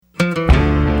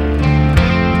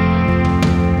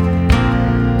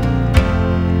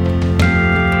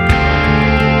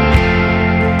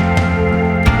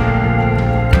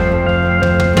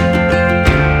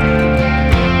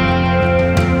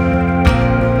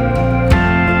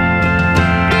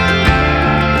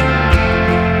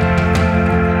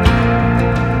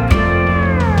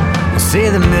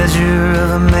the measure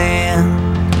of a man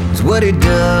is what he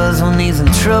does when he's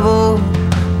in trouble.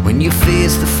 When you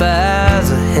face the fires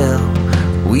of hell,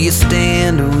 will you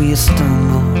stand or will you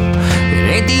stumble?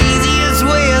 It ain't the easiest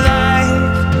way of life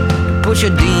to push a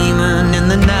demon in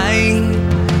the night.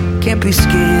 Can't be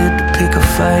scared to pick a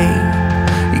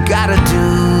fight. You gotta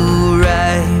do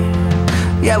right.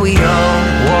 Yeah, we all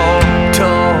walk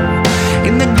tall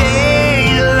in the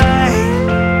daylight.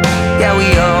 Yeah, we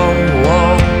all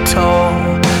walk tall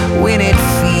when it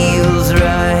feels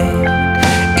right.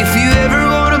 If you ever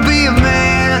wanna be a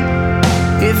man,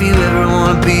 if you ever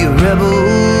wanna be a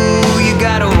rebel, you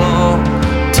gotta walk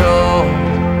tall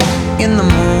in the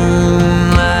moonlight.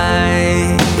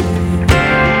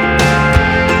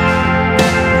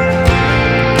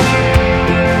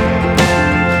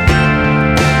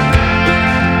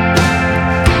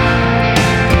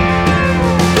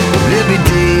 There'll be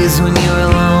days when you're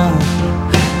alone,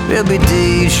 there'll be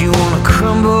days you wanna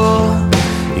crumble.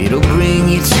 It'll bring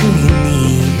you to your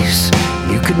knees.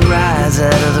 You can rise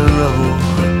out of the rubble.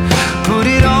 Put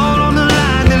it all on the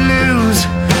line to lose.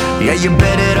 Yeah, you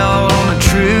bet it all on the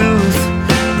truth.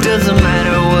 Doesn't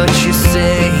matter what you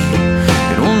say,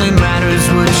 it only matters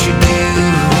what you do.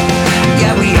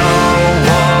 Yeah, we all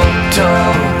walk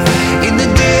tall in the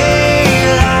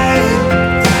daylight.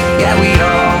 Yeah, we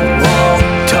all walk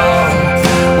tall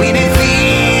when it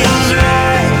feels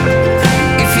right.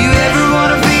 If you ever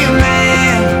wanna be a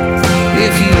man,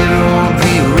 if you ever wanna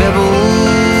be a rebel,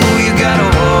 you gotta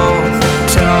walk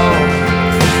tall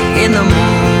in the moonlight.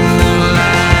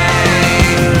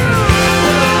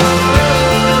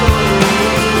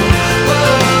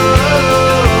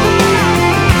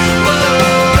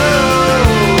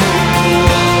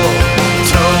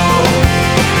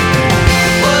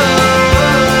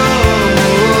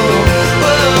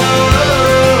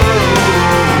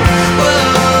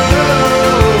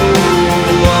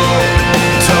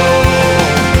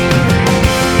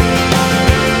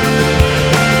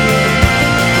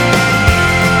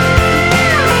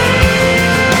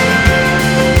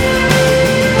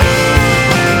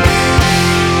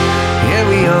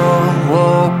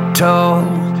 Tall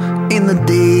in the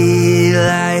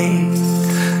daylight.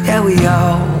 Yeah, we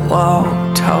all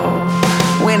walk tall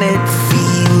when it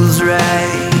feels right.